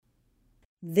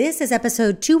This is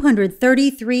episode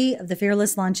 233 of the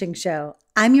Fearless Launching Show.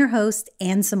 I'm your host,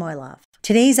 Anne Samoylov.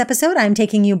 Today's episode, I'm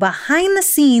taking you behind the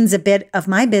scenes a bit of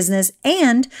my business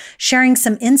and sharing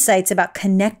some insights about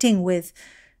connecting with,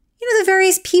 the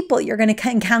various people you're going to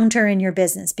encounter in your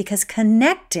business, because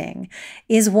connecting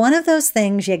is one of those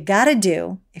things you got to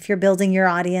do if you're building your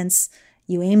audience.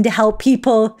 You aim to help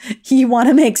people. You want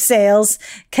to make sales.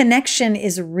 Connection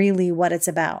is really what it's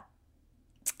about.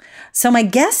 So my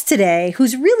guest today,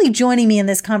 who's really joining me in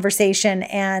this conversation,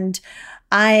 and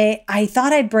I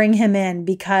thought I'd bring him in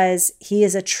because he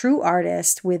is a true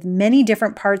artist with many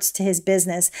different parts to his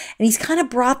business, and he's kind of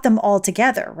brought them all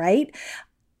together, right?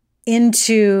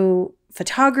 Into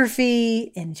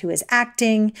photography, into his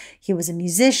acting. He was a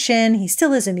musician. He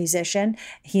still is a musician.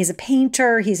 He's a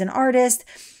painter. He's an artist.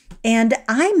 And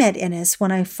I met Innis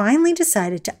when I finally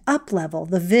decided to up-level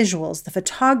the visuals, the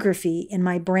photography in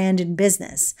my brand and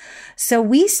business. So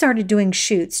we started doing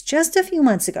shoots just a few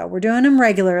months ago. We're doing them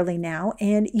regularly now,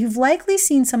 and you've likely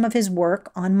seen some of his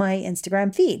work on my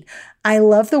Instagram feed. I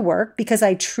love the work because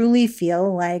I truly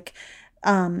feel like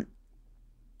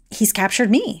he's captured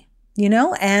me,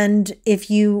 and if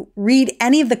you read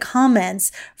any of the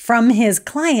comments from his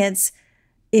clients,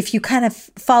 if you kind of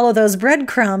follow those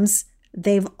breadcrumbs,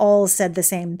 they've all said the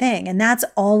same thing. And that's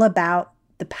all about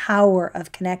the power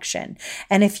of connection.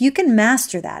 And if you can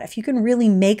master that, if you can really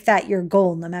make that your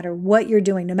goal, no matter what you're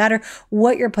doing, no matter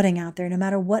what you're putting out there, no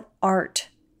matter what art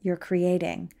you're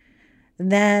creating,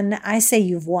 then I say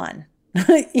you've won.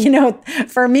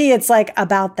 For me, it's like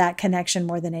about that connection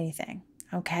more than anything.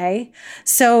 Okay.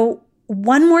 So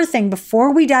one more thing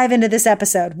before we dive into this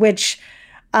episode, which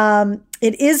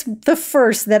it is the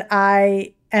first that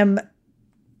I am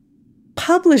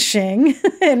publishing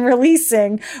and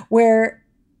releasing, where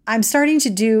I'm starting to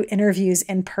do interviews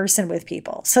in person with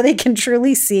people so they can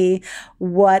truly see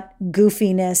what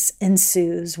goofiness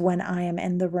ensues when I am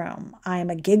in the room. I am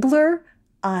a giggler.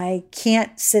 I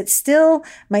can't sit still.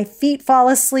 My feet fall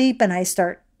asleep and I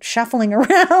start shuffling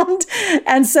around.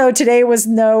 And so today was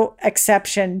no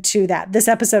exception to that. This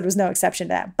episode was no exception to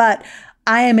that. But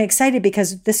I am excited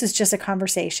because this is just a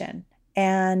conversation.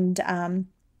 And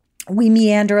we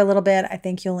meander a little bit. I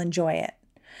think you'll enjoy it.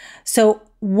 So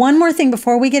one more thing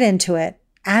before we get into it.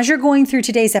 As you're going through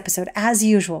today's episode, as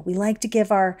usual, we like to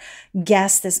give our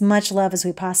guests as much love as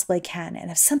we possibly can.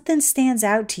 And if something stands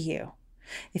out to you,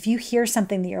 if you hear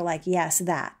something that you're like, yes,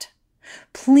 that,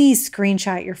 please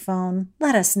screenshot your phone.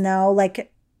 Let us know.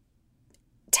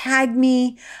 Tag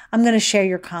me. I'm going to share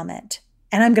your comment.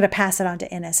 And I'm going to pass it on to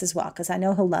Innis as well, because I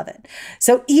know he'll love it.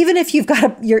 So even if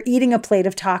you're eating a plate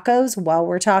of tacos while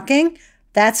we're talking,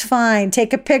 that's fine.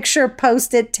 Take a picture,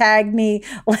 post it, tag me,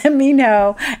 let me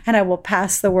know, and I will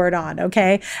pass the word on,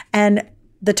 okay? And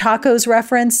the tacos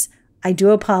reference, I do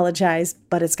apologize,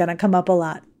 but it's going to come up a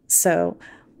lot. So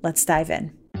let's dive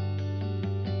in.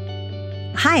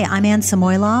 Hi, I'm Anne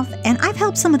Samoylov, and I've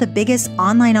helped some of the biggest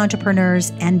online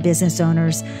entrepreneurs and business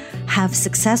owners have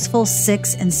successful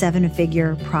 6- and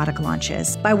 7-figure product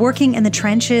launches by working in the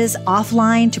trenches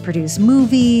offline to produce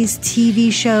movies,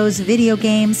 TV shows, video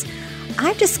games.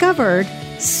 I've discovered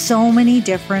so many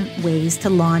different ways to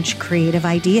launch creative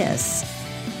ideas.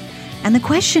 And the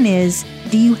question is,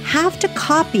 do you have to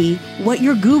copy what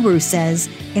your guru says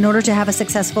in order to have a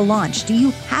successful launch? Do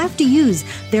you have to use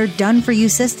their done-for-you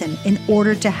system in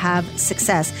order to have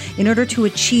success, in order to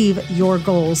achieve your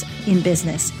goals in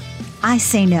business? I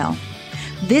say no.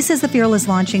 This is the Fearless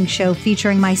Launching Show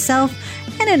featuring myself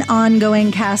and an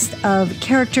ongoing cast of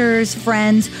characters,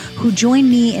 friends who join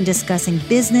me in discussing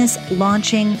business,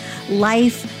 launching,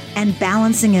 life, and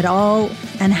balancing it all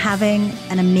and having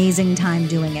an amazing time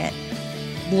doing it.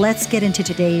 Let's get into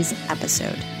today's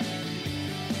episode.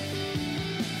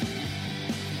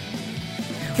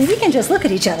 Well, we can just look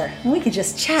at each other and we can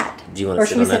just chat. Do you want to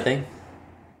sit on that thing?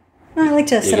 No, I like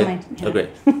to sit on my... Yeah. Oh,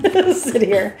 great. Sit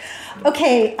here.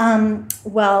 Okay.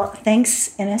 Well,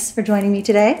 thanks, Innis, for joining me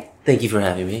today. Thank you for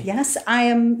having me. Yes, I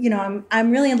am,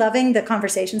 I'm really loving the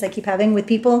conversations I keep having with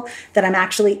people that I'm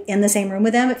actually in the same room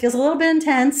with them. It feels a little bit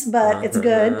intense, but it's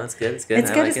good. That's good. It's good.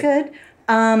 It's good. It's good.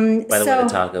 By the way, the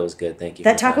taco was good. Thank you.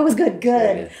 That taco was good.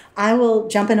 Good. I will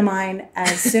jump into mine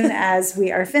as soon as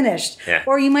we are finished. Yeah.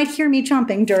 Or you might hear me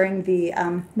chomping during the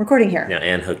recording here. Yeah,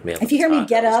 Anne hooked me up. If you hear me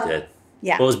get up. Good.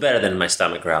 Yeah. Well, it was better than my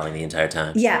stomach growling the entire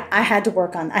time. Yeah, I had to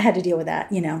deal with that,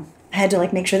 I had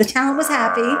to make sure the talent was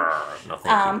happy. No,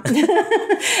 thank you.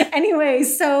 Anyway,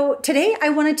 so today I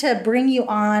wanted to bring you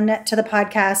on to the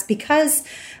podcast because,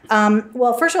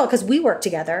 well, first of all, because we work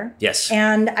together. Yes.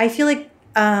 And I feel like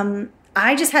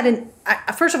I just had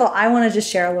first of all, I want to just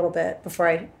share a little bit before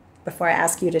I before I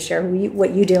ask you to share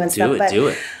what you do and stuff. Do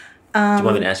it. Do you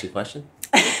want me to ask you a question?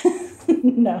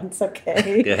 No, it's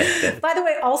okay. Go ahead. By the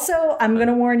way, also, I'm going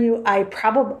to warn you,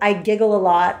 I giggle a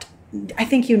lot. I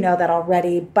think you know that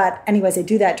already. But anyways, I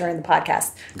do that during the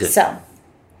podcast. Good.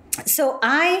 So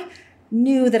I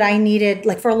knew that I needed,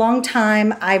 like, for a long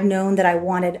time, I've known that I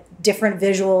wanted different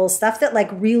visuals, stuff that like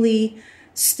really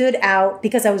stood out,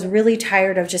 because I was really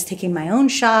tired of just taking my own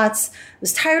shots. I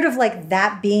was tired of like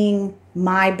that being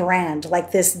my brand,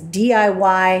 like this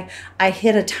DIY. I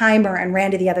hit a timer and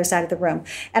ran to the other side of the room.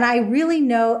 And I really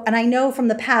know, and I know from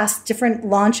the past different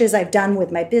launches I've done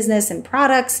with my business and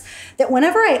products, that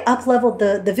whenever I up-leveled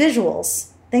the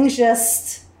visuals, things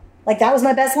just, like, that was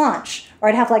my best launch, or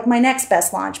I'd have like my next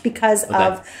best launch because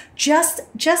of just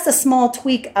a small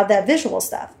tweak of that visual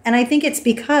stuff. And I think it's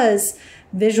because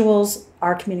visuals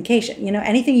are communication. You know,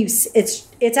 anything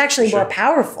it's actually more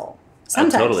powerful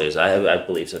sometimes. It totally is. I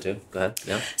believe so too. Go ahead.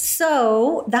 Yeah.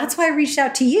 So that's why I reached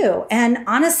out to you. And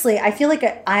honestly, I feel like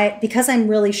because I'm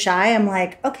really shy, I'm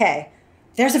like, okay,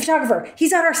 there's a photographer.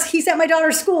 He's at my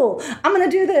daughter's school. I'm going to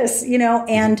do this, you know,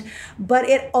 but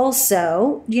it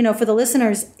also, you know, for the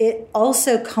listeners, it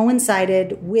also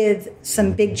coincided with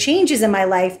some big changes in my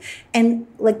life. And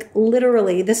like,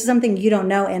 literally, this is something you don't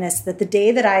know, Innis, that the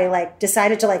day that I like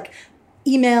decided to like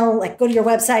email, like go to your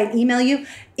website, email you,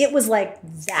 it was like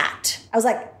that. I was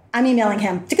like, I'm emailing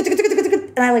him.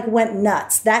 And I like went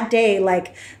nuts that day.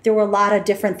 Like, there were a lot of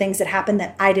different things that happened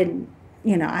that I didn't,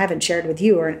 you know, I haven't shared with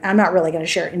you, or I'm not really going to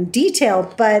share it in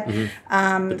detail, but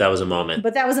that was a moment.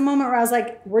 But that was a moment where I was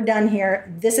like, we're done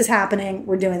here. This is happening.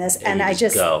 We're doing this. And I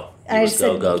just go. And I just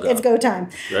said, it's go time.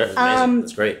 Right.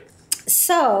 That's great.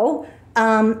 So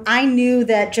I knew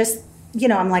that just, you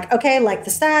know, I'm like, okay, like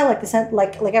the style, like the scent,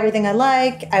 like everything I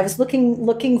like. I was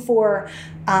looking for,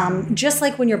 just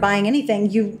like when you're buying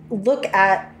anything, you look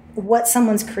at what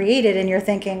someone's created and you're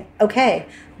thinking, okay,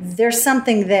 there's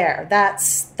something there.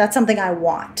 That's something I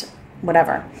want,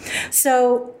 whatever.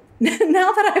 So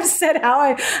now that I've said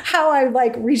how I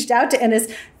like reached out to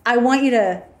Innis, I want you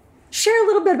to share a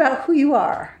little bit about who you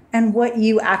are and what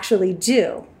you actually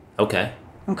do. Okay.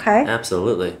 Okay.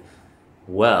 Absolutely.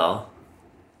 Well,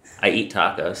 I eat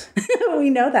tacos. We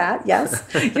know that. Yes.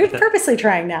 You're purposely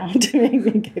trying now to make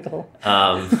me giggle.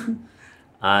 I'm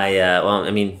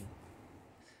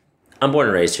born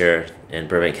and raised here in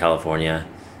Burbank, California,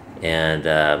 and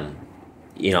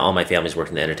you know, all my family's worked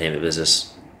in the entertainment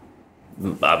business.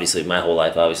 Obviously, my whole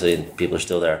life, obviously, and people are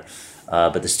still there.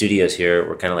 But the studios here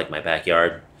were kind of like my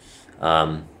backyard.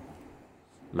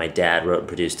 My dad wrote and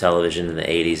produced television in the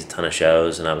 80s, a ton of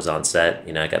shows, and I was on set.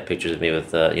 You know, I got pictures of me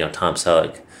with, you know, Tom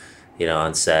Selleck, you know,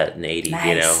 on set in 80. Nice.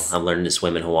 You know, I'm learning to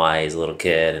swim in Hawaii as a little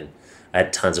kid, and I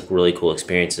had tons of really cool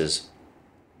experiences.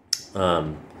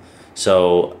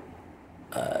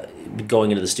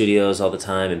 Going into the studios all the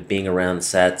time and being around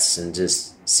sets and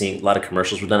just seeing a lot of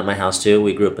commercials were done at my house too.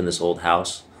 We grew up in this old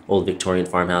Victorian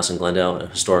farmhouse in Glendale, a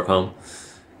historic home,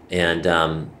 and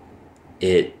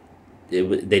they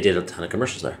did a ton of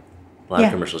commercials there, a lot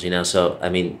of commercials, you know. So I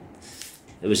mean,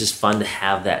 it was just fun to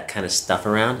have that kind of stuff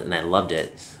around, and I loved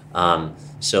it.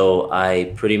 So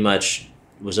I pretty much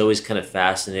was always kind of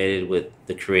fascinated with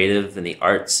the creative and the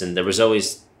arts, and there was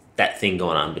always that thing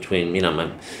going on between, you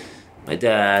know, my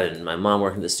dad and my mom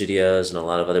working at the studios and a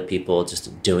lot of other people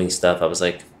just doing stuff. I was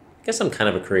like, I guess I'm kind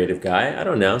of a creative guy. I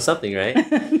don't know, something, right?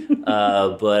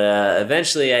 But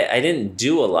eventually I didn't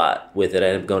do a lot with it. I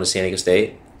ended up going to San Diego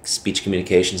State, speech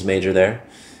communications major there.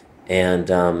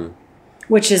 And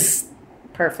which is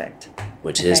perfect.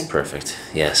 Which is perfect,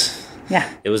 yes.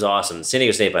 Yeah. It was awesome. San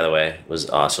Diego State, by the way, was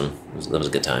awesome. That was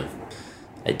a good time.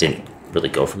 I didn't really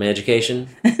go for my education.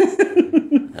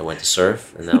 I went to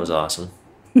surf, and that was awesome.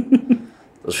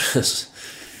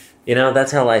 You know,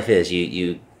 that's how life is.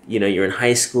 You know, you're in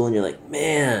high school and you're like,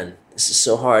 man, this is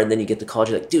so hard. And then you get to college,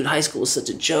 you're like, dude, high school was such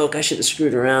a joke. I should have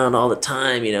screwed around all the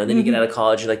time. You know, and then you get out of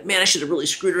college, you're like, man, I should have really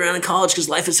screwed around in college because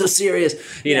life is so serious.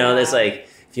 You know, that's like,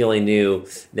 if you only knew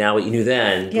now what you knew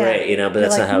then, great. You know, but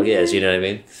that's not how it is. You know what I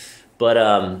mean?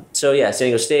 But so yeah, San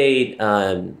Diego State.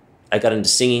 I got into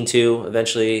singing too.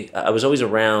 Eventually, I was always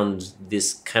around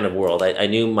this kind of world. I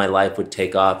knew my life would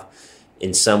take off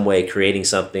in some way, creating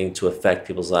something to affect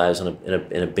people's lives in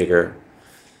a bigger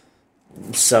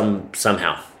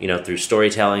somehow. You know, through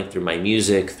storytelling, through my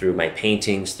music, through my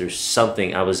paintings, through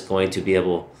something. I was going to be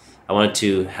able. I wanted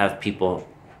to have people.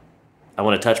 I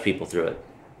want to touch people through it.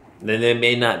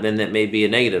 Then that may be a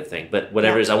negative thing, but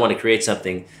whatever it is, I want to create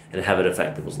something and have it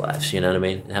affect people's lives. You know what I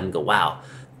mean? And have them go, wow,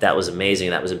 that was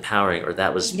amazing, that was empowering, or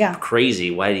that was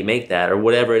crazy. Why did he make that? Or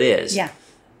whatever it is. Yeah.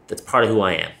 That's part of who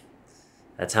I am.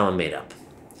 That's how I'm made up.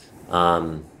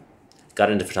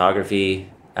 got into photography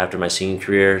after my singing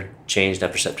career changed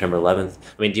after September 11th.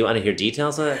 I mean, do you want to hear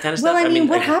details of that kind of stuff? Well, I mean,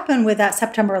 what happened with that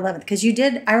September 11th? Because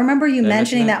I remember you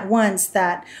mentioning that once,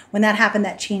 that when that happened,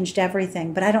 that changed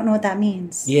everything. But I don't know what that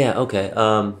means. Yeah, okay.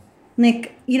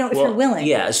 Nick, if you're willing.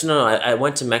 Yeah, so no, I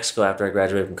went to Mexico after I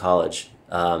graduated from college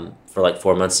for like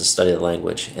 4 months to study the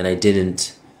language. And I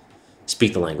didn't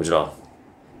speak the language at all.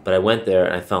 But I went there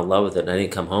and I fell in love with it. And I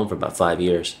didn't come home for about 5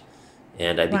 years.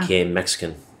 And I became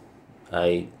Mexican.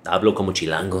 I hablo como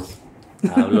chilango.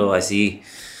 Hablo así.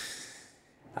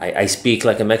 I speak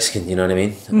like a Mexican, you know what I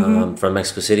mean? Mm-hmm. From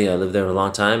Mexico City. I lived there for a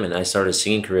long time, and I started a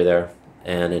singing career there.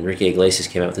 And Enrique Iglesias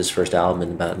came out with his first album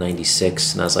in about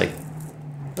 96. And I was like,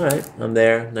 all right, I'm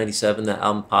there. 97, that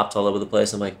album popped all over the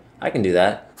place. I'm like, I can do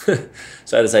that. So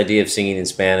I had this idea of singing in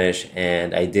Spanish,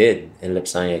 and I did. Ended up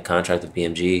signing a contract with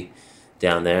BMG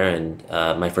down there, and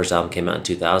my first album came out in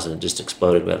 2000. It just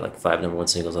exploded. We had like 5 number 1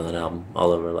 singles on that album,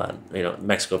 all over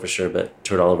Mexico for sure, but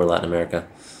toured all over Latin America.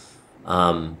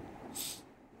 And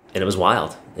it was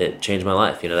wild. It changed my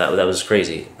life. That was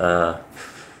crazy.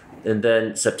 And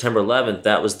then September 11th,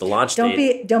 that was the launch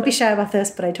date. Don't be shy about this,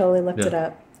 but I totally looked it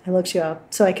up. I looked you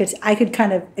up, so I could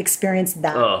kind of experience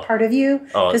that part of you,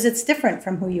 because it's different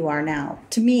from who you are now.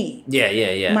 To me,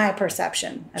 yeah. My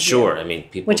perception. Of sure, you, I mean,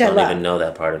 people don't even know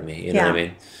that part of me. You know what I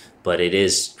mean? But it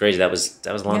is crazy. That was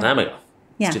a long time ago.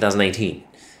 It's 2018.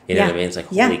 You know what I mean? It's like,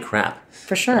 holy crap.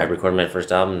 For sure. I recorded my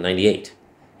first album in 98.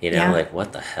 Like,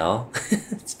 what the hell?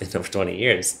 It's been over 20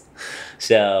 years.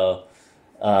 So,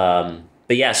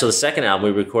 but yeah, so the second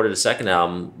album, we recorded a second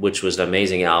album, which was an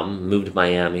amazing album, moved to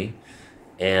Miami.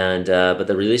 And but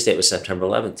the release date was September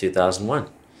 11th, 2001.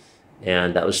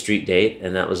 And that was street date,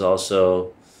 and that was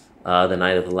also the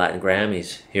night of the Latin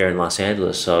Grammys here in Los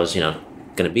Angeles. So I was, going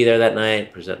to be there that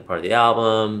night, present part of the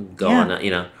album, go on,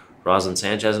 Rosalind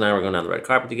Sanchez and I were going down the red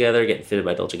carpet together, getting fitted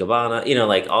by Dolce & Gabbana,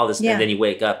 like all this. And then you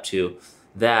wake up to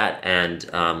that, and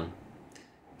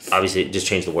obviously it just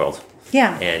changed the world.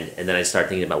 Yeah. And then I started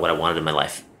thinking about what I wanted in my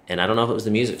life. And I don't know if it was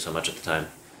the music so much at the time.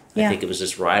 I think it was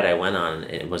this ride I went on.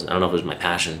 I don't know if it was my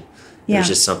passion. It was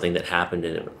just something that happened,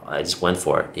 and I just went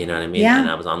for it. You know what I mean? Yeah. And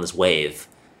I was on this wave,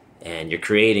 and you're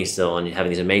creating still, and you're having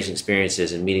these amazing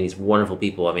experiences and meeting these wonderful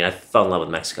people. I mean, I fell in love with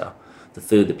Mexico. The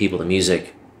food, the people, the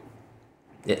music.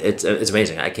 It's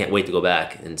amazing. I can't wait to go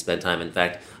back and spend time. In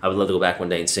fact, I would love to go back one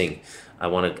day and sing.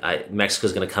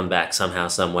 Mexico's going to come back somehow,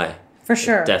 some way. For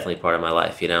sure. It's definitely part of my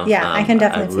life, Yeah, I can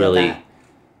definitely feel that.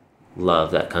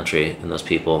 Love that country and those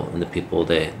people and the people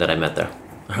that I met there.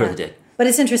 I really did. But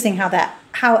it's interesting how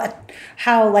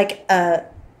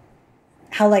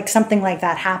something like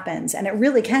that happens, and it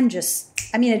really can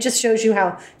it just shows you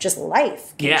how just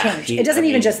life can change. It doesn't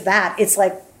even just that. It's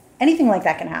like anything like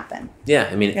that can happen. Yeah,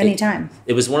 I mean, anytime.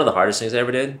 It was one of the hardest things I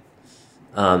ever did.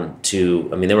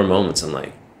 There were moments I'm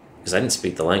like, because I didn't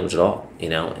speak the language at all,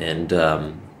 and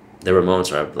there were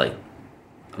moments where I'm like,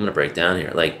 I'm going to break down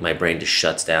here. Like, my brain just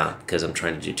shuts down because I'm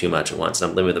trying to do too much at once. And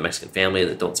I'm living with a Mexican family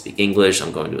that don't speak English.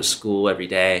 I'm going to a school every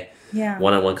day. Yeah.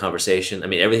 One-on-one conversation. I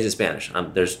mean, everything's in Spanish.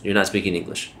 You're not speaking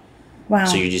English. Wow.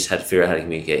 So you just had to figure out how to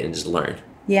communicate and just learn.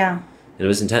 Yeah. And it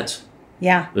was intense.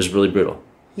 Yeah. It was really brutal.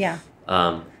 Yeah.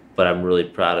 But I'm really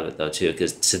proud of it, though, too,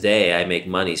 because today I make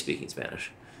money speaking Spanish.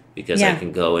 Because I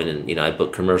can go in and, I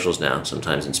book commercials now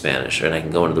sometimes in Spanish, and I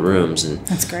can go into the rooms and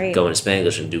That's great. go into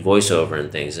Spanglish and do voiceover and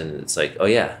things. And it's like, oh,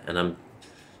 yeah. And I'm,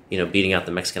 beating out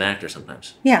the Mexican actor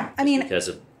sometimes. Yeah. I mean, because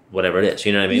of whatever it is.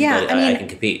 You know what I mean? Yeah. But I can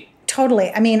compete.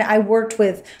 Totally. I mean, I've worked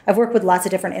with lots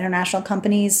of different international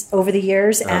companies over the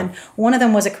years, and one of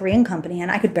them was a Korean company,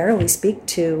 and I could barely speak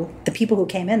to the people who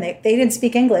came in. They didn't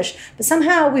speak English, but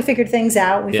somehow we figured things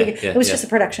out. It was just a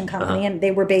production company, and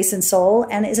they were based in Seoul,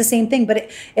 and it's the same thing. But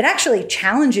it actually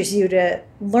challenges you to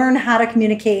learn how to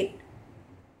communicate,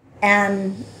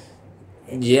 and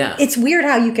it's weird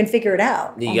how you can figure it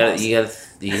out. You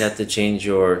have to change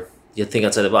you think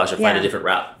outside the box. You find a different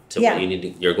route to what you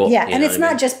need your goal. Yeah, and it's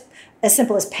not just as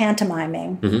simple as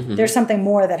pantomiming. Mm-hmm. There's something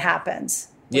more that happens.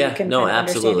 Yeah,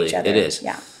 absolutely, it is.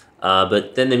 Yeah.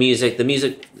 But then the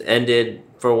music ended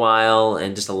for a while,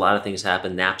 and just a lot of things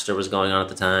happened. Napster was going on at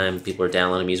the time. People were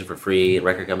downloading music for free.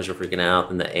 Record companies were freaking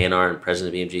out, and the A&R and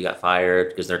president of BMG got fired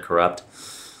because they're corrupt.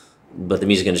 But the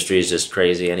music industry is just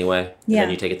crazy anyway. And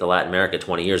then you take it to Latin America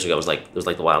 20 years ago. It was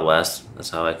like the Wild West. That's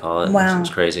how I call it. Wow. It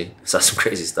was crazy. I saw some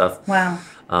crazy stuff. Wow.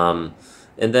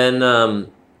 And then,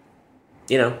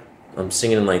 I'm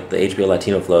singing in like the HBO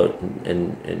Latino float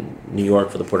in New York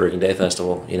for the Puerto Rican Day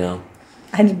Festival,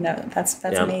 I didn't know. That's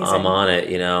amazing. I'm on it,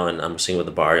 and I'm singing with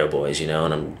the Barrio Boys, and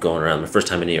I'm going around. My first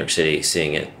time in New York City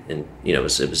seeing it, and it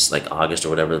was like August or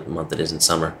whatever month it is in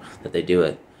summer that they do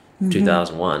it,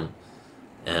 2001.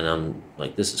 And I'm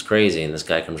like, this is crazy. And this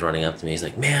guy comes running up to me. He's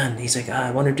like, man, he's like,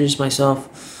 I want to introduce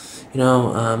myself.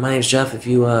 My name's Jeff. If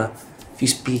you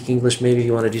speak English, maybe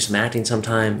you want to do some acting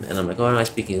sometime. And I'm like, oh, I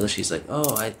speak English. He's like,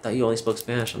 oh, I thought you only spoke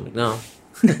Spanish. I'm like, no.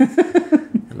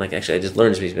 I'm like, actually, I just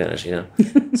learned to speak Spanish,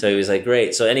 So he was like,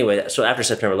 great. So anyway, so after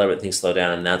September 11th, things slowed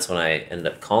down. And that's when I ended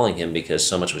up calling him because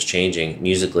so much was changing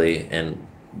musically and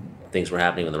things were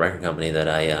happening with the record company that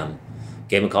I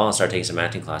gave him a call and started taking some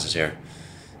acting classes here.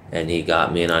 And he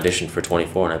got me an audition for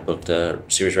 24, and I booked a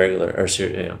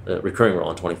a recurring role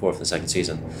on 24 for the second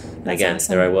season. And again,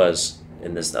 awesome. There I was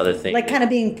in this other thing. Like kind of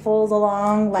being pulled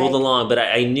along. Pulled along, but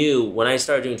I knew when I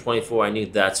started doing 24, I knew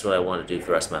that's what I wanted to do for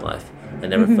the rest of my life. I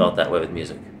never felt that way with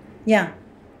music. Yeah.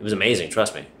 It was amazing,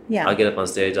 trust me. Yeah. I'll get up on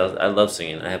stage, I love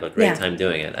singing, I have a great time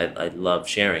doing it. I love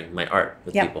sharing my art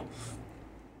with people.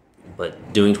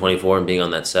 But doing 24 and being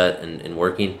on that set and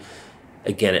working,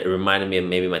 again, it reminded me of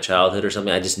maybe my childhood or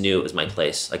something. I just knew it was my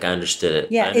place. Like, I understood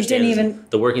it. Yeah, it didn't even...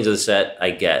 The workings of the set, I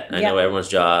get. I know everyone's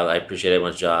job. I appreciate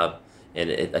everyone's job. And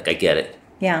I get it.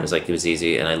 Yeah. It was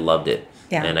easy, and I loved it.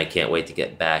 Yeah. And I can't wait to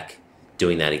get back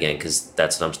doing that again because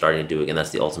that's what I'm starting to do again. That's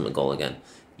the ultimate goal again.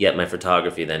 Yet my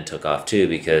photography then took off too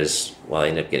because while I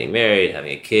ended up getting married,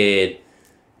 having a kid,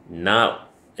 and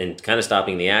kind of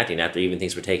stopping the acting after even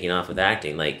things were taking off with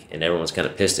acting, and everyone's kind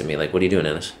of pissed at me, like, what are you doing,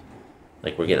 Innis?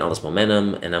 Like, we're getting all this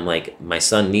momentum, and I'm like, my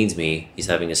son needs me. He's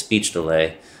having a speech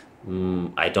delay.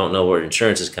 I don't know where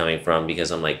insurance is coming from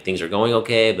because I'm like, things are going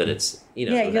okay, but it's, you're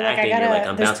acting,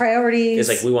 like, there's priorities. It's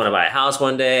like, we want to buy a house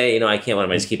one day. I can't want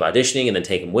to just keep auditioning and then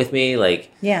take him with me.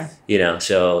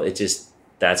 So it just,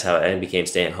 that's how I became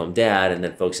stay-at-home dad and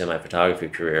then focusing on my photography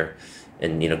career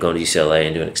and, going to UCLA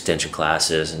and doing extension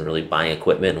classes and really buying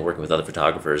equipment and working with other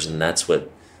photographers. And that's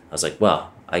what I was like,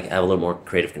 well, I have a little more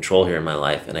creative control here in my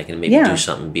life and I can maybe do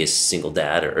something, be a single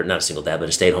dad or not a single dad, but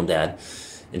a stay-at-home dad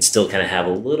and still kind of have a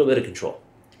little bit of control,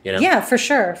 Yeah, for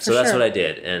sure. So that's what I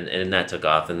did. And that took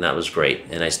off and that was great.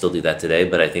 And I still do that today,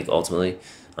 but I think ultimately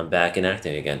I'm back in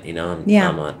acting again. I'm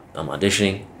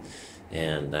auditioning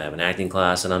and I have an acting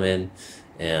class that I'm in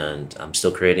and I'm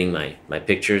still creating my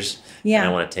pictures. Yeah. And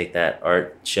I want to take that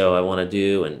art show I want to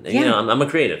do. And I'm a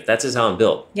creative. That's just how I'm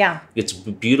built. Yeah. It's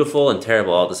beautiful and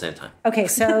terrible all at the same time. Okay.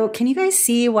 So can you guys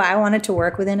see why I wanted to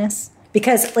work with Innis?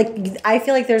 Because I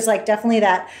feel like there's definitely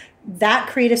that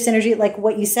creative synergy, like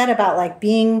what you said about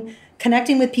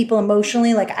connecting with people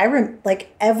emotionally.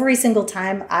 Every single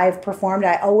time I've performed,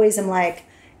 I always am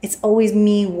it's always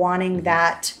me wanting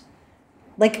that.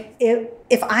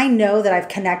 If I know that I've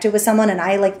connected with someone and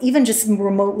I even just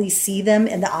remotely see them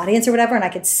in the audience or whatever, and I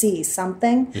could see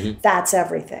something, that's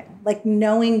everything.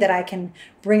 Knowing that I can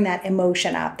bring that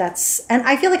emotion up. And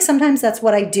I feel like sometimes that's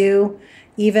what I do,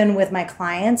 even with my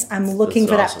clients. I'm looking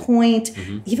for that point.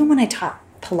 Even when I taught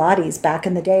Pilates back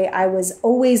in the day, I was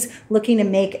always looking to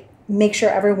make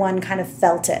sure everyone kind of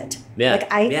felt it. Yeah.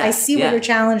 I see what you're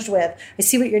challenged with. I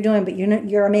see what you're doing, but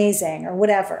you're amazing or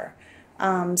whatever.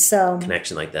 So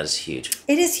connection like that is huge.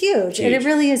 It is huge. It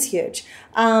really is huge.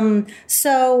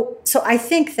 So I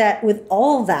think that with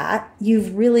all that,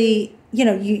 you've really,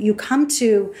 you come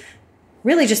to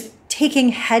really just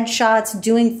taking headshots,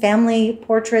 doing family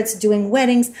portraits, doing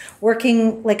weddings,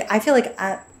 working, I feel like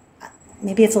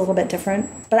maybe it's a little bit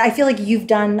different, but I feel like you've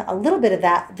done a little bit of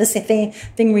that, the same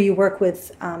thing where you work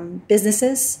with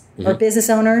businesses or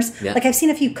business owners. Yeah. I've seen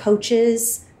a few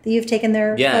coaches that you've taken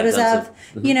their photos of,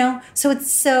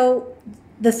 So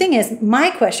the thing is,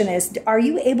 my question is, are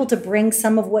you able to bring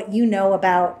some of what you know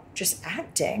about just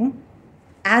acting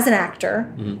as an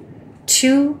actor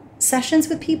to sessions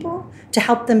with people to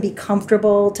help them be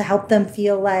comfortable, to help them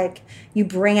feel like you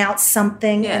bring out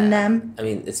something in them? I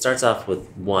mean, it starts off with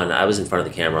I was in front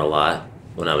of the camera a lot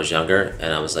when I was younger,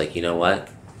 and I was like, you know what?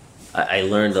 I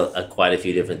learned quite a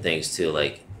few different things too,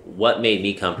 what made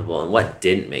me comfortable and what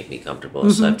didn't make me comfortable.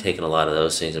 So I've taken a lot of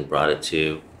those things and brought it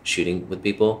to shooting with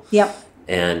people. Yep.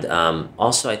 And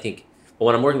also I think,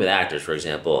 when I'm working with actors, for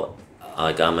example,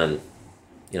 I'm an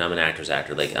actor's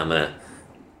actor. I'm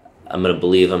gonna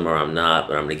believe them or I'm not,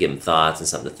 but I'm gonna give them thoughts and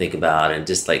something to think about, and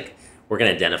just we're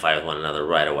gonna identify with one another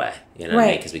right away. You know what I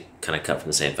mean? Because we kind of cut from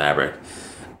the same fabric.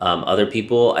 Other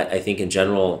people, I think in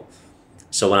general.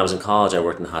 So when I was in college, I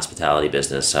worked in the hospitality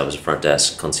business. I was a front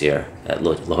desk concierge at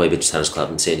La Jolla Beach Tennis Club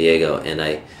in San Diego, and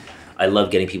I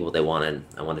loved getting people what they wanted.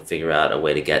 I wanted to figure out a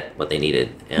way to get what they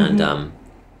needed, and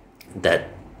that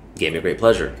gave me great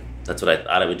pleasure. That's what I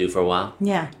thought I would do for a while.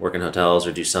 Yeah, work in hotels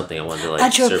or do something. I wanted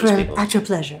to service people at your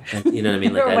pleasure. You know what I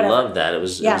mean? I loved that. It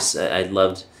was I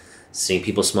loved seeing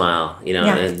people smile.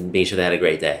 And being sure they had a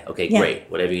great day. Okay, great.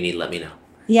 Whatever you need, let me know.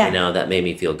 Yeah, that made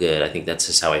me feel good. I think that's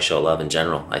just how I show love in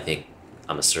general. I think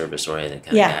I'm a service oriented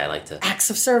kind of guy. I like to acts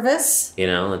of service.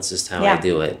 That's just how I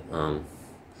do it.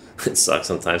 It sucks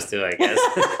sometimes too, I guess.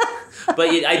 But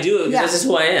I do it because that's just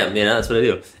who I am. That's what I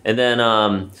do. And then,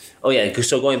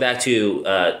 so going back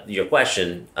to your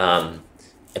question, I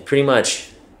pretty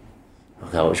much. Oh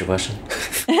God, what was your question?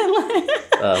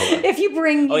 If you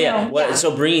bring,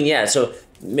 so bringing, so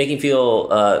making people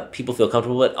feel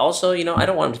comfortable, but also, I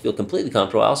don't want them to feel completely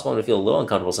comfortable. I also want them to feel a little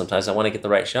uncomfortable sometimes. I want to get the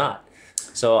right shot,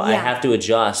 so I have to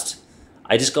adjust.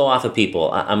 I just go off of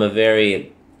people. I'm a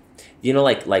very,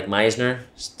 like Meisner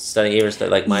study,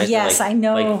 like Meisner. Yes, I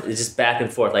know. Like it's just back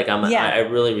and forth. Like I'm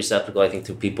really receptacle, I think,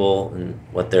 to people and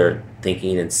what they're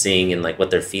thinking and seeing and like what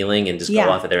they're feeling, and just go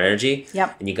off of their energy.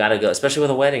 Yep. And you got to go, especially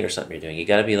with a wedding or something you're doing. You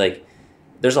got to be like,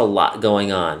 there's a lot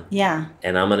going on. Yeah.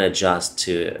 And I'm gonna adjust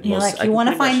to. You want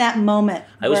to find that moment.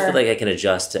 I always feel like I can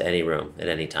adjust to any room at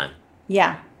any time.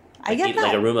 Yeah. I get that.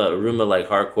 Like a room of like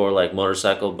hardcore, like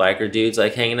motorcycle biker dudes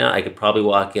like hanging out. I could probably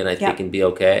walk in, I think, and be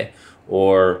okay.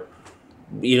 Or,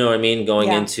 you know what I mean?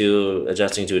 Going into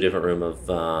adjusting to a different room of,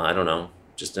 I don't know,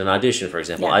 just an audition, for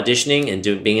example. Yeah. Auditioning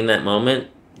and being in that moment,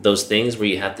 those things where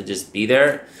you have to just be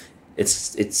there.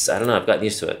 It's I don't know. I've gotten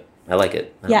used to it. I like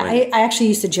it. I actually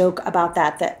used to joke about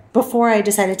that before I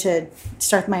decided to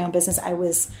start my own business,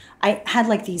 I had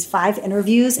like these 5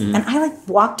 interviews, and I like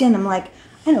walked in, I'm like,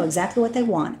 I know exactly what they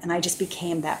want. And I just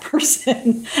became that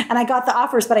person. And I got the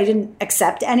offers, but I didn't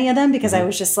accept any of them because I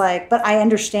was just like, but I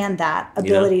understand that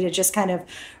ability to just kind of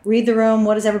read the room.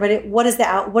 What do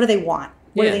they want?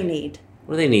 What do they need?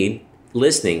 What do they need?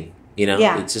 Listening,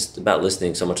 it's just about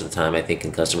listening so much of the time, I think,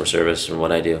 in customer service and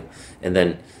what I do. And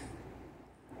then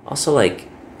also, like,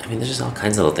 I mean, there's just all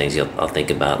kinds of little things I'll think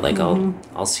about. Like,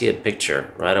 I'll see a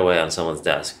picture right away on someone's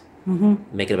desk.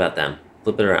 Make it about them.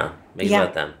 Flip it around. Make it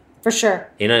about them. For sure.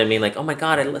 You know what I mean? Like, oh my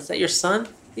God, is that your son?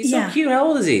 He's so cute. How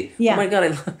old is he? Yeah. Oh my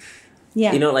God.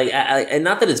 And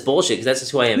not that it's bullshit, because that's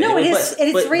just who I am. No, anyway,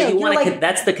 it's real. But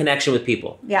that's the connection with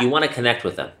people. Yeah. You want to connect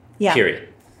with them. Yeah. Period.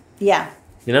 Yeah.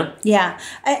 Yeah.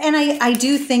 And I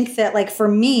do think that, like, for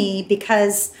me,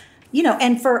 because,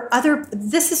 and for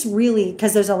this is really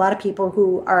because there's a lot of people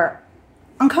who are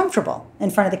uncomfortable in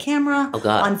front of the camera,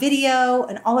 on video,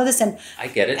 and all of this. And I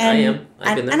get it. I am.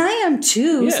 And I am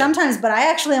too sometimes, but I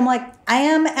actually am like, I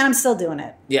am, and I'm still doing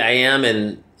it. Yeah, I am.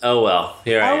 And oh well,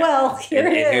 here I am. Oh well, here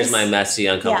it is. And here's my messy,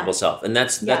 uncomfortable self. And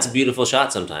that's a beautiful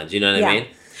shot sometimes. You know what I mean?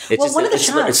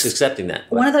 It's accepting that.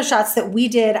 One of those shots that we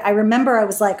did, I remember I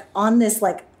was like on this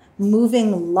like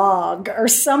moving log or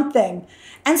something.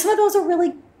 And some of those are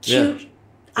really cute. Yeah.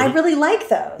 I really like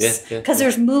those because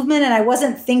there's movement, and I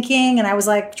wasn't thinking, and I was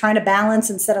like trying to balance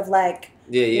instead of like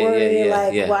worry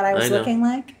what I was looking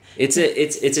like. It's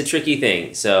a tricky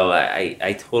thing, so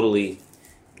I totally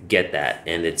get that,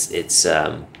 and it's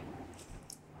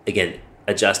again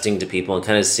adjusting to people and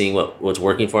kind of seeing what's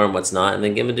working for them, what's not, and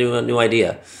then giving them a new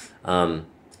idea.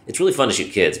 It's really fun to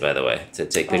shoot kids, by the way, to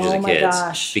take pictures of kids,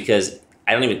 gosh. Because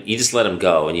you just let them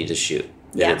go and you just shoot.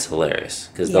 Yeah. And it's hilarious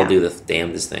because they'll do the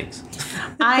damnedest things.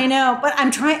 I know, but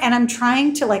I'm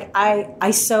trying to, like,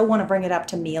 I so want to bring it up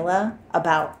to Mila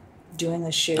about doing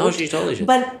the shoot. Oh, she totally should.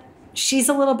 But she's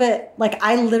a little bit, like,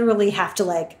 I literally have to,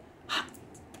 like,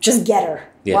 just get her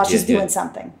while she's doing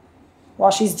something.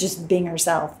 While she's just being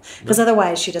herself. Because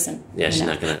otherwise she doesn't. Yeah, she's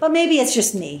not going to. But maybe it's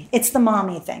just me. It's the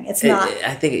mommy thing. It's not.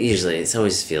 I think it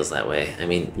always feels that way. I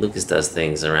mean, Lucas does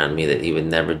things around me that he would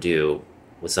never do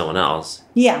with someone else.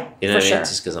 Yeah, you know what I mean?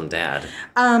 Just because I'm dad.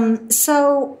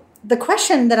 So the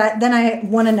question that I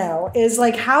want to know is,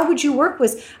 like, how would you work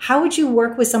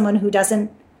with someone who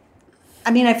doesn't? I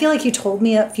mean, I feel like you told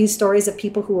me a few stories of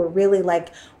people who were really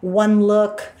like one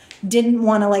look, didn't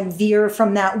want to like veer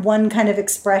from that one kind of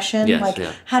expression.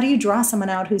 Yes, how do you draw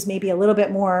someone out who's maybe a little bit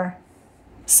more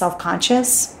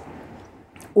self-conscious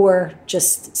or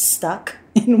just stuck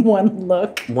in one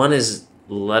look? One is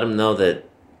let them know that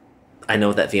I know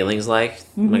what that feeling's like.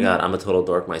 Mm-hmm. Oh my God, I'm a total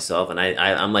dork myself. And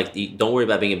I'm like, don't worry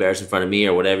about being embarrassed in front of me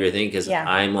or whatever you think, because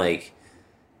I'm like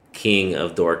king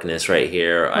of dorkness right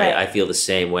here. Right. I feel the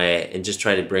same way, and just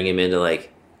try to bring him into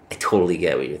like, I totally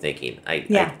get what you're thinking. I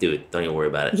do it. Don't even worry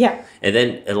about it. Yeah. And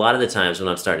then a lot of the times when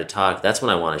I'm starting to talk, that's when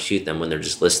I want to shoot them, when they're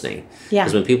just listening. Yeah.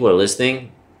 Because when people are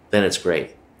listening, then it's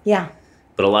great. Yeah.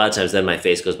 But a lot of times then my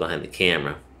face goes behind the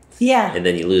camera. Yeah. And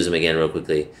then you lose them again real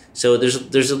quickly. So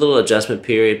there's a little adjustment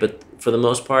period, but for the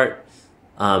most part,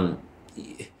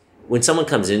 when someone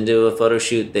comes into a photo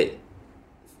shoot,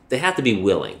 they have to be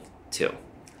willing to.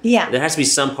 Yeah. There has to be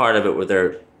some part of it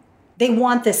where they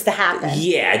want this to happen.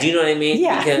 Yeah, do you know what I mean?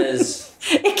 Yeah. Because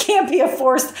it can't be a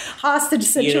forced hostage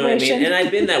situation. You know what I mean? And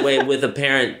I've been that way with a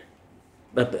parent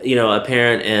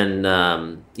and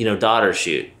daughter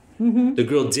shoot. The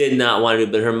girl did not want to do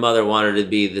it, but her mother wanted her to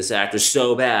be this actor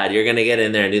so bad. You're going to get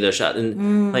in there and do those shots.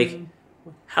 And like,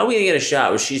 how are we going to get a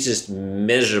shot where she's just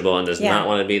miserable and does not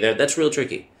want to be there? That's real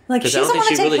tricky. Like, she doesn't want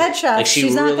to take headshots. Like,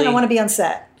 she's not going to want to be on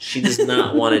set. She does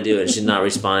not want to do it. She's not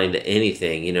responding to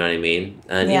anything. You know what I mean?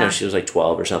 And, you know, she was like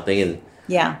 12 or something. And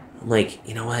I'm like,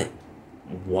 you know what?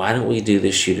 Why don't we do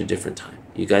this shoot a different time?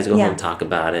 You guys go home and talk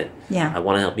about it. I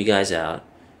want to help you guys out.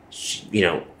 You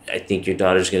know, I think your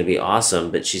daughter's going to be awesome,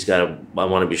 but I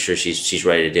want to be sure she's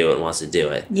ready to do it and wants to do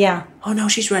it. Oh, no,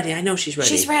 she's ready. I know she's ready.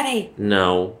 She's ready.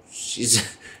 No,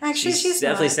 Actually, she's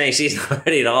definitely not. Saying she's not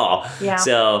ready at all.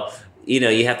 So, you know,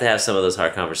 you have to have some of those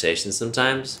hard conversations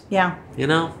sometimes. You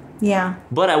know?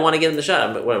 But I want to get in the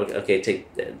shot. Okay,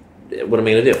 what am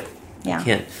I going to do? I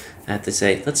can't. I have to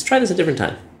say, let's try this a different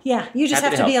time. You just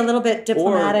have to be a little bit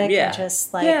diplomatic and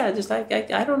just like... just like,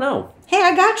 I don't know. Hey,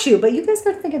 I got you, but you guys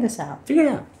got to figure this out. Figure it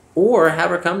out. Or have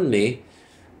her come to me,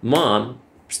 Mom,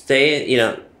 stay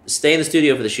in the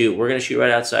studio for the shoot. We're going to shoot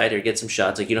right outside here, get some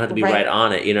shots. Like, you don't have to be right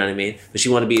on it, you know what I mean? But she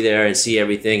want to be there and see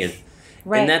everything. And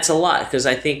that's a lot, because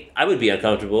I think I would be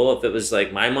uncomfortable if it was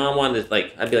like my mom wanted to,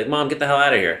 like, I'd be like, Mom, get the hell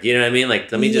out of here. You know what I mean?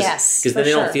 Like, let me just... Because then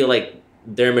they don't feel like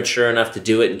they're mature enough to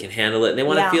do it and can handle it, and they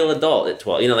want to feel adult at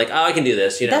 12. You know, like, oh, I can do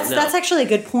this. You know, that's actually a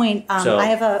good point. I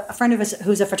have a friend of us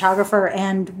who's a photographer,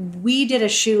 and we did a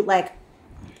shoot like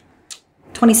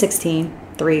 2016,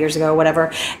 3 years ago,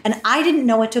 whatever, and I didn't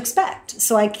know what to expect.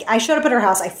 So I showed up at her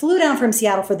house. I flew down from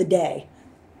Seattle for the day.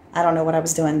 I don't know what I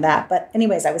was doing that, but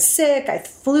anyways, I was sick. I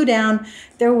flew down.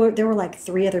 There were like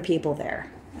 3 other people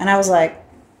there, and I was like,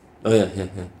 oh yeah.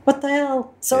 What the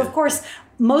hell? So of course,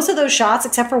 most of those shots,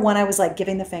 except for when I was like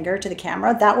giving the finger to the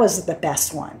camera, that was the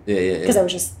best one. Because I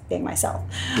was just being myself.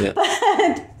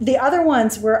 But the other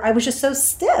ones were, I was just so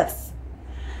stiff.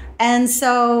 And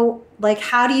so, like,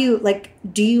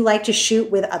 do you like to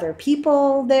shoot with other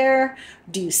people there?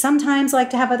 Do you sometimes like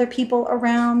to have other people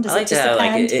around? Does it just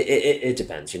depend? It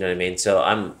depends, you know what I mean?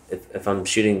 So if I'm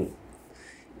shooting,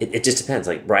 it just depends.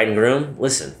 Like, bride and groom,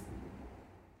 listen,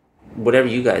 whatever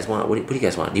you guys want. What do you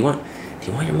guys want? Do you want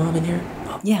your mom in here?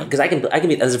 Because I can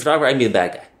be, as a photographer, I can be the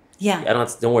bad guy.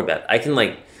 Don't worry about it. I can,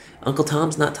 like, Uncle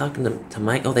Tom's not talking to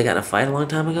Mike. Oh, they got in a fight a long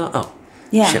time ago? Oh,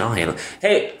 shit, I'll handle it.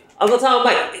 Hey, Uncle Tom,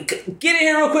 Mike, get in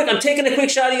here real quick. I'm taking a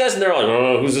quick shot of you guys. And they're like,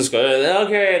 oh, who's this guy?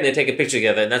 Okay. And they take a picture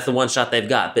together, and that's the one shot they've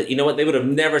got. But you know what? They would have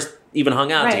never even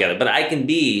hung out together. But I can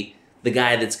be the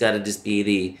guy that's got to just be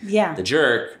the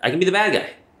jerk. I can be the bad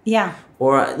guy.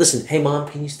 Or, listen, hey, Mom,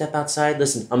 can you step outside?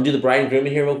 Listen, I'm going to do the bride and groom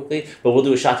in here real quickly, but we'll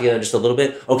do a shot together in just a little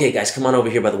bit. Okay, guys, come on over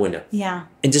here by the window.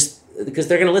 And just, because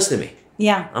they're going to listen to me.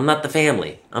 I'm not the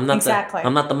family. I'm not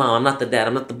I'm not the mom. I'm not the dad.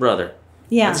 I'm not the brother.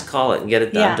 Let's call it and get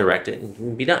it done, direct it,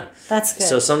 and be done. That's good.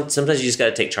 So sometimes you just got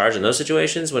to take charge in those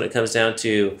situations when it comes down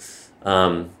to...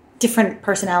 different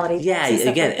personalities.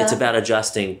 Again, it's about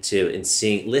adjusting to and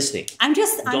listening. I'm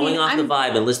going off the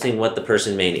vibe and listening what the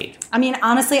person may need. I mean,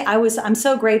 honestly, I'm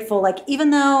so grateful. Like,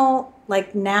 even though,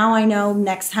 like, now I know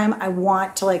next time I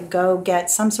want to, like, go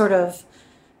get some sort of,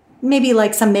 maybe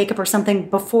like some makeup or something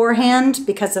beforehand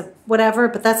because of whatever,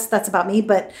 but that's about me.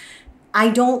 But I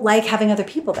don't like having other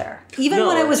people there. Even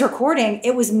when I was recording,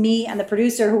 it was me and the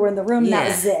producer who were in the room. That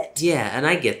was it. Yeah, and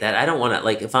I get that. I don't want to,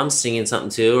 like, if I'm singing something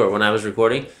too, or when I was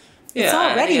recording... It's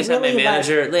already I really my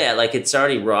manager. Like it's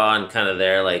already raw and kind of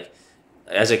there. Like,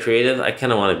 as a creative, I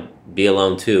kind of want to be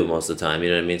alone too most of the time. You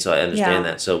know what I mean? So I understand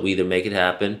that. So we either make it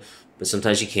happen, but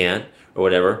sometimes you can't, or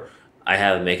whatever. I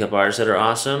have makeup artists that are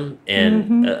awesome,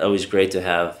 and always great to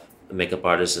have a makeup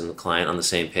artist and the client on the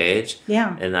same page.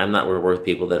 And I'm not work with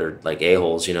people that are like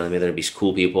a-holes. You know what I mean? There'd be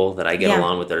cool people that I get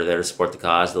along with that are there to support the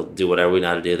cause. They'll do whatever we know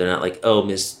how to do. They're not like, oh,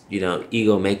 Miss,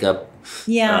 ego makeup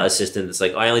assistant. It's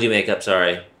like, oh, I only do makeup.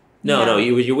 Sorry. No,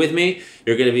 you're with me.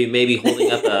 You're going to be maybe holding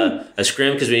up a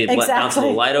scrim because we need to bounce a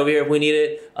little light over here if we need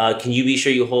it. Can you be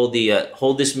sure you hold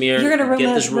this mirror? You're going to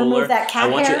get this ruler. That cat I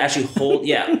want hair. you to actually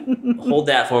hold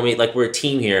that for me. Like, we're a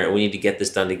team here, and we need to get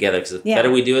this done together. Because the better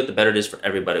we do it, the better it is for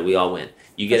everybody. We all win.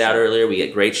 You get out earlier, we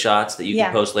get great shots that you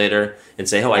can post later and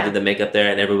say, "Oh, I did the makeup there,"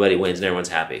 and everybody wins and everyone's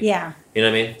happy. You know what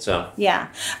I mean? So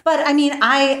but I mean,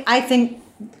 I think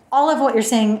all of what you're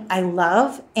saying, I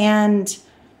love, and.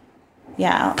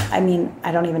 Yeah, I mean,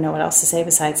 I don't even know what else to say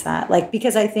besides that. Like,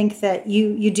 because I think that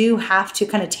you do have to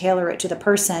kind of tailor it to the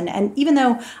person. And even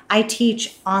though I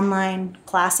teach online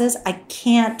classes, I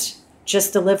can't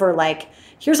just deliver like,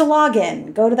 here's a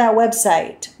login, go to that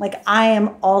website. Like, I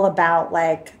am all about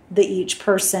like each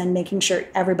person, making sure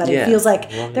everybody feels like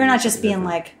they're not just being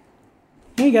like,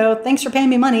 here you go, thanks for paying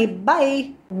me money,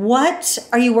 bye. What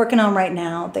are you working on right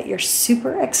now that you're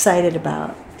super excited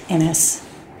about, Innis?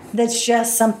 That's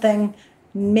just something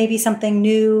maybe something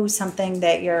new, something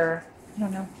that you're, I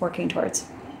don't know, working towards?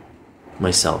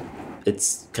 Myself.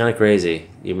 It's kind of crazy.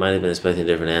 You might have been expecting a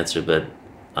different answer, but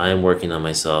I am working on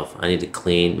myself. I need to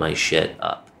clean my shit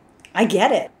up. I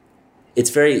get it. It's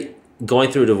very,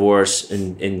 going through a divorce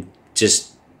and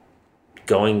just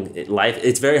going life,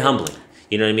 it's very humbling.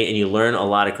 You know what I mean? And you learn a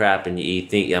lot of crap and you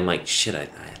think, I'm like, shit, I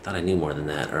thought I knew more than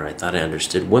that. Or I thought I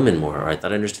understood women more. Or I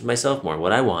thought I understood myself more,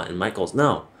 what I want and my goals.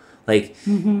 No. Like,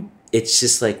 it's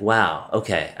just like, wow,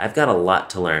 okay, I've got a lot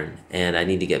to learn and I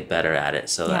need to get better at it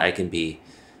so that I can be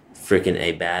freaking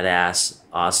a badass,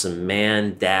 awesome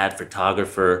man, dad,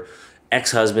 photographer,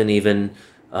 ex-husband even,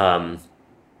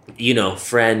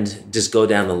 friend, just go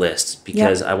down the list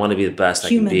because I want to be the best I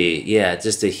can be. Yeah,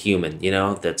 just a human,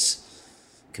 that's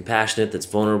compassionate, that's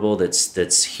vulnerable,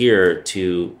 that's here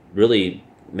to really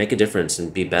make a difference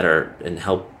and be better and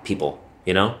help people,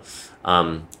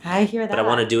 I hear that. But I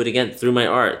want to do it again through my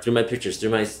art, through my pictures, through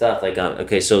my stuff. Like,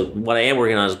 so what I am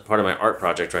working on is part of my art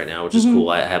project right now, which is cool.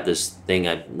 I have this thing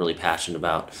I'm really passionate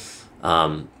about.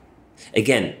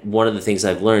 Again, one of the things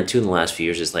I've learned too in the last few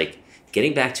years is like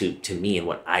getting back to me and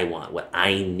what I want, what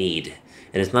I need.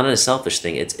 And it's not a selfish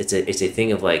thing. It's a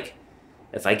thing of like,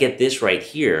 if I get this right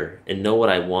here and know what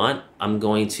I want,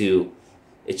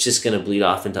 it's just going to bleed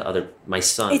off into my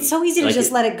son. It's so easy to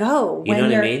just let it go. You know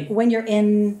what I mean? When you're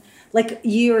in, like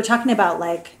you were talking about,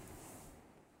 like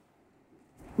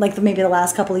maybe the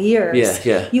last couple of years.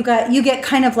 Yeah. You get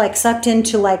kind of like sucked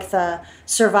into like the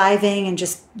surviving and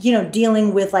just,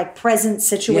 dealing with like present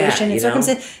situation and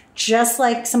circumstance. Just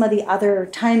like some of the other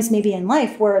times maybe in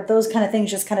life where those kind of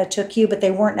things just kind of took you, but they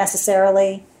weren't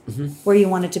necessarily where you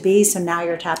wanted to be. So now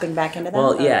you're tapping back into that.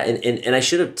 Well, yeah. And I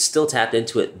should have still tapped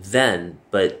into it then,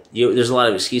 but there's a lot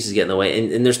of excuses getting in the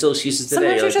way. And there's still excuses today.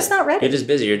 Sometimes you're just not ready. You're just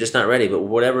busy. You're just not ready. But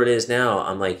whatever it is now,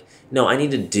 I'm like, no, I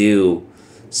need to do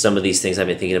some of these things I've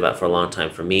been thinking about for a long time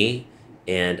for me.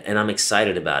 And I'm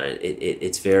excited about it.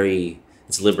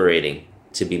 It's liberating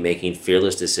to be making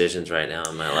fearless decisions right now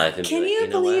in my life. And can you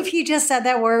believe he just said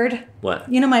that word? What?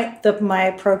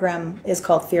 My program is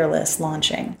called Fearless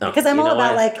Launching because I'm all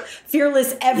about like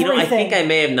fearless everything. I think I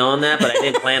may have known that, but I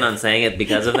didn't plan on saying it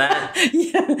because of that.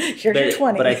 You're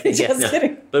 20. But I think,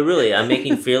 kidding. But really, I'm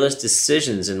making fearless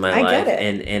decisions in my life,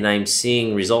 and I'm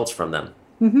seeing results from them.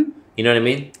 Mm-hmm. You know what I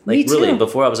mean? Like Me too. Really,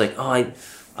 before I was like, I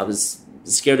was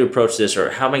scared to approach this,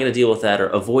 or how am I going to deal with that, or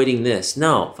avoiding this?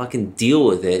 No, fucking deal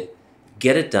with it.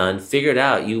 Get it done, figure it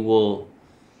out. You will.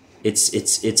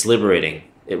 It's liberating.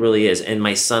 It really is. And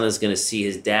my son is going to see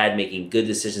his dad making good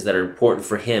decisions that are important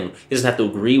for him. He doesn't have to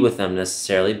agree with them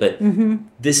necessarily, but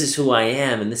this is who I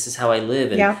am and this is how I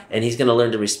live. And he's going to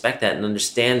learn to respect that and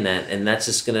understand that. And that's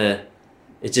just going to,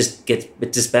 it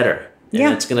just better.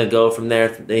 And it's going to go from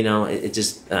there. It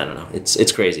just, I don't know.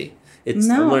 It's crazy.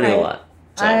 I'm learning a lot.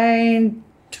 So. I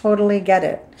totally get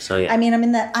it. So yeah. I mean, I'm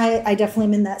in that. I definitely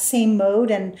am in that same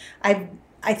mode, and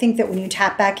I think that when you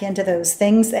tap back into those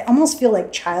things, they almost feel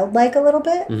like childlike a little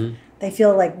bit. Mm-hmm. They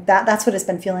feel like that. That's what it's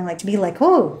been feeling like to be like,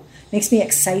 oh, makes me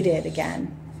excited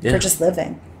again for just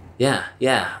living.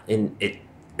 Yeah, and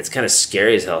it's kind of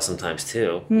scary as hell sometimes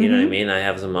too. Mm-hmm. You know what I mean? I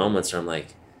have some moments where I'm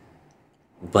like,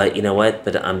 but you know what?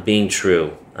 But I'm being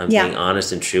true. I'm being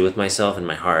honest and true with myself and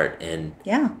my heart, and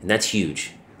that's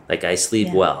huge. Like I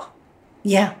sleep well.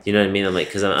 Yeah. You know what I mean? I'm like,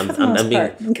 because I'm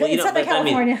being, well, Southern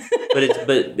California.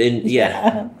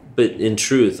 but in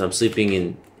truth, I'm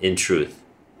sleeping in truth,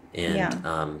 and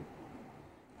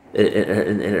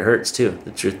it hurts too. The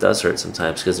truth does hurt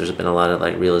sometimes because there's been a lot of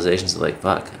like realizations of like,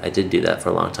 fuck, I did do that for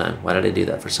a long time. Why did I do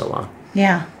that for so long?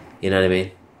 Yeah. You know what I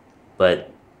mean?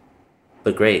 But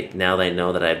great. Now that I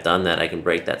know that I've done that, I can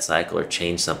break that cycle or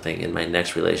change something in my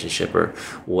next relationship or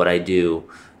what I do.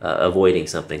 Avoiding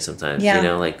something sometimes,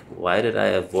 like why did I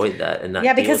avoid that and not?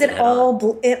 Yeah, because it all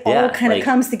kind of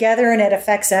comes together and it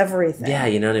affects everything. Yeah,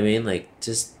 you know what I mean. Like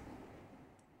just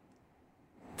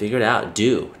figure it out.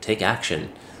 Take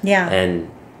action. Yeah,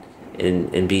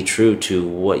 and be true to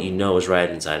what you know is right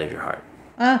inside of your heart.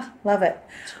 Love it.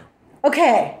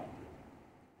 Okay,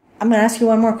 I'm gonna ask you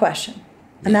one more question,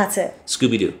 and that's it.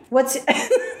 Scooby-Doo.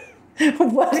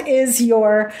 What is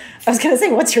your, I was going to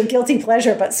say, what's your guilty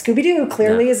pleasure, but Scooby-Doo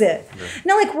clearly is it.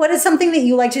 No, like what is something that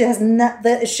you like to do that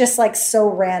it's just like so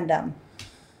random?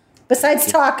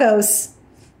 Besides tacos.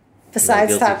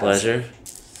 Besides guilty tacos. Pleasure?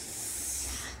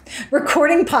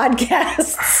 Recording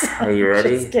podcasts. Are you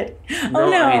ready? Just kidding.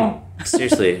 No. I mean,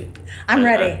 seriously. I'm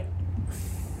ready.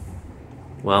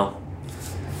 Well,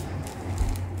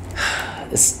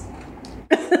 it's,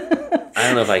 I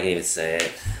don't know if I can even say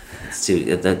it. It's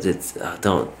too.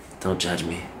 Don't judge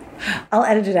me. I'll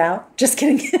edit it out. Just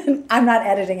kidding. I'm not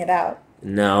editing it out.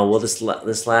 No, well, this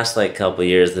last like couple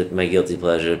years, my guilty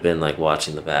pleasure have been like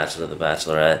watching The Bachelor, The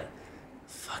Bachelorette.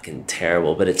 Fucking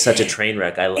terrible, but it's such a train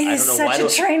wreck. I It don't is know such a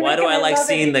train why wreck, do and I I like love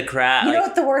seeing it. the crowd. You know Like,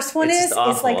 what the worst one it's is? just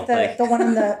awful. It's like the one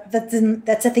on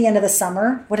that's at the end of the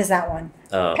summer. What is that one?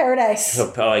 Oh. Paradise.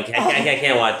 Oh, I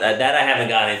can't watch that. I haven't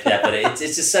gotten into that, but it's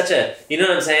just such a, you know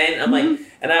what I'm saying? I'm like,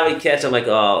 and I would catch, I'm like,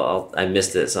 I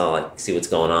missed it, so I'll like see what's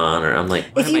going on, or I'm like,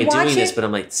 why am I doing this? But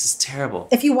I'm like, this is terrible.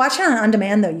 If you watch it on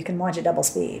demand, though, you can watch it double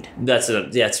speed. That's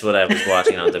what I was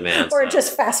watching on demand. Or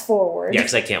just fast forward. Yeah,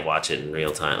 because I can't watch it in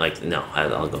real time. Like, no,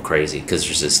 I'll go crazy because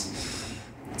there's just,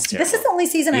 it's terrible. This is the only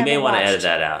season I haven't watched. You may want to edit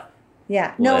that out.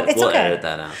 Yeah, We'll it's okay. We'll edit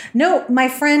that out. No, my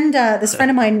friend, this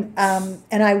friend of mine,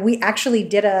 and we actually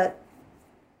did I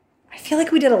feel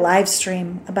like we did a live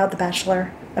stream about The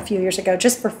Bachelor a few years ago,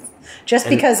 just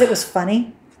because it was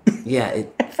funny. Yeah.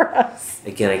 For us.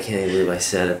 Again, I can't even believe I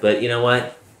said it, but you know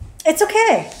what? It's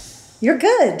okay. You're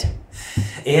good.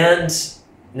 And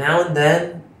now and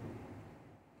then,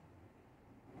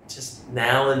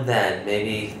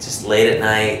 maybe just late at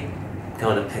night,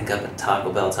 going to pick up a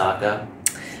Taco Bell taco.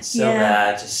 So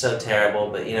bad, just so terrible.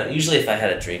 But usually if I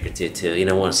had a drink or two,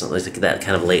 want something like that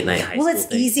kind of late night high school. Well, it's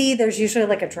thing. easy. There's usually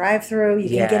like a drive-through. You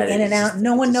can get in and out.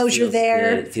 No one knows you're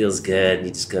there. Good. It feels good.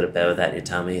 You just go to bed with that in your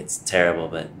tummy. It's terrible,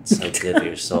 but it's so good for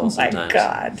your soul sometimes. Oh my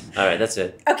God. All right, that's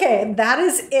it. Okay, that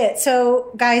is it.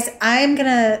 So, guys, I'm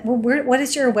gonna. What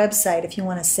is your website? If you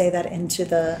want to say that into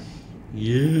the.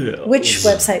 Yeah. Which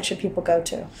website should people go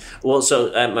to? Well,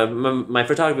 so my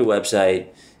photography website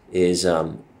is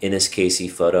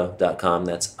InnisCaseyPhoto.com.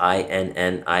 That's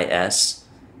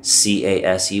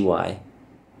INNISCASEY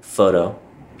photo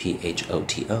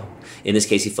PHOTO.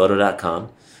 InnisCaseyPhoto.com.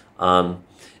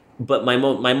 But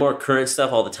my more current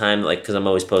stuff all the time, like because I'm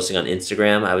always posting on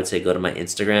Instagram, I would say go to my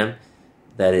Instagram.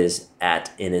 That is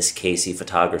at Innis Casey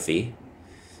Photography.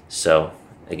 So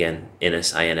again,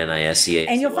 Innis INNISCASEY.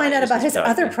 And you'll find out about his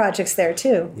other projects there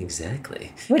too.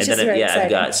 Exactly. Which is very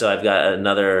exciting. I've got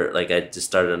another, like I just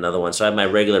started another one. So I have my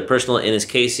regular personal Innis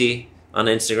Casey on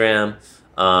Instagram.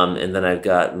 And then I've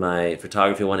got my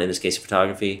photography one, Innis Casey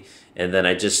Photography. And then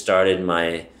I just started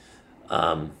my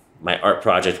my art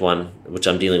project one, which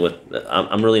I'm dealing with.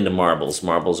 I'm really into marbles.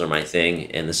 Marbles are my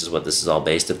thing. And this is what this is all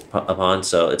based upon.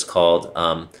 So it's called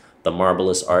The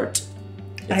Marvelous Art.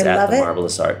 It's I love The it.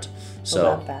 Marvelous Art. So, I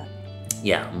love that.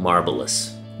 Yeah,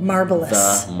 marvelous.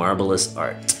 Marvelous. The Marvelous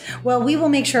Art. Well, we will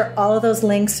make sure all of those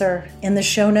links are in the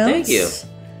show notes. Thank you.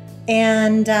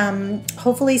 And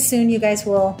hopefully soon you guys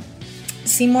will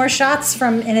see more shots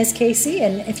from Innis Casey.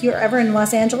 And if you're ever in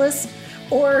Los Angeles,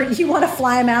 or you want to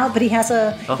fly him out, but he has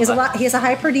a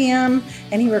high per diem,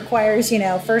 and he requires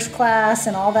first class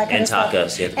and all that kind of stuff.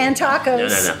 And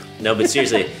tacos. No. But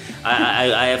seriously.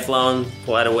 I have flown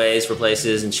quite a ways for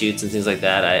places and shoots and things like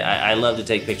that. I love to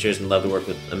take pictures and love to work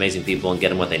with amazing people and get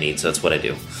them what they need. So that's what I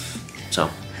do. So,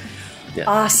 yeah.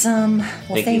 Awesome.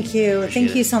 Well, thank you.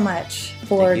 Thank you so much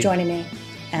for joining me.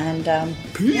 And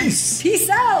peace. Peace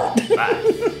out.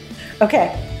 Bye.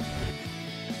 Okay.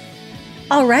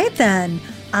 All right, then.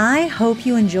 I hope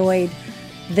you enjoyed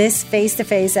this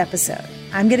face-to-face episode.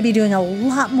 I'm going to be doing a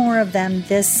lot more of them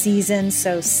this season,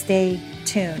 so stay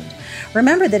tuned.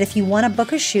 Remember that if you want to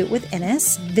book a shoot with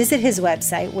Innis, visit his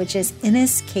website, which is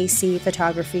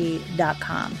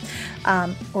InnisCaseyPhotography.com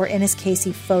or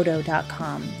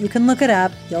InnisCaseyPhoto.com. You can look it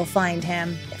up. You'll find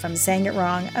him. If I'm saying it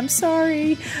wrong, I'm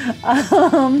sorry.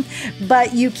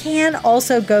 But you can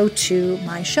also go to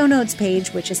my show notes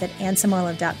page, which is at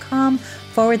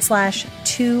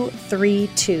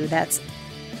ansamoilov.com/232. That's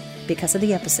because of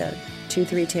the episode,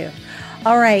 232.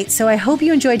 All right, so I hope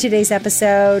you enjoyed today's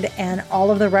episode and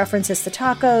all of the references to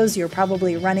tacos. You're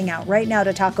probably running out right now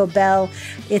to Taco Bell.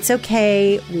 It's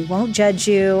okay. We won't judge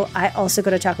you. I also go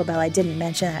to Taco Bell. I didn't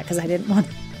mention that because I didn't want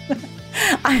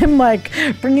I'm like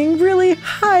bringing really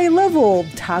high-level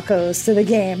tacos to the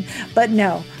game. But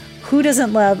no, who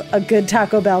doesn't love a good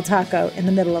Taco Bell taco in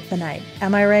the middle of the night?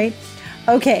 Am I right?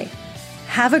 Okay,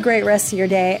 have a great rest of your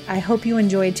day. I hope you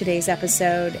enjoyed today's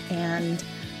episode, and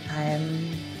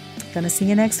I'm going to see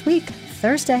you next week,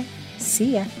 Thursday.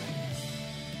 See ya.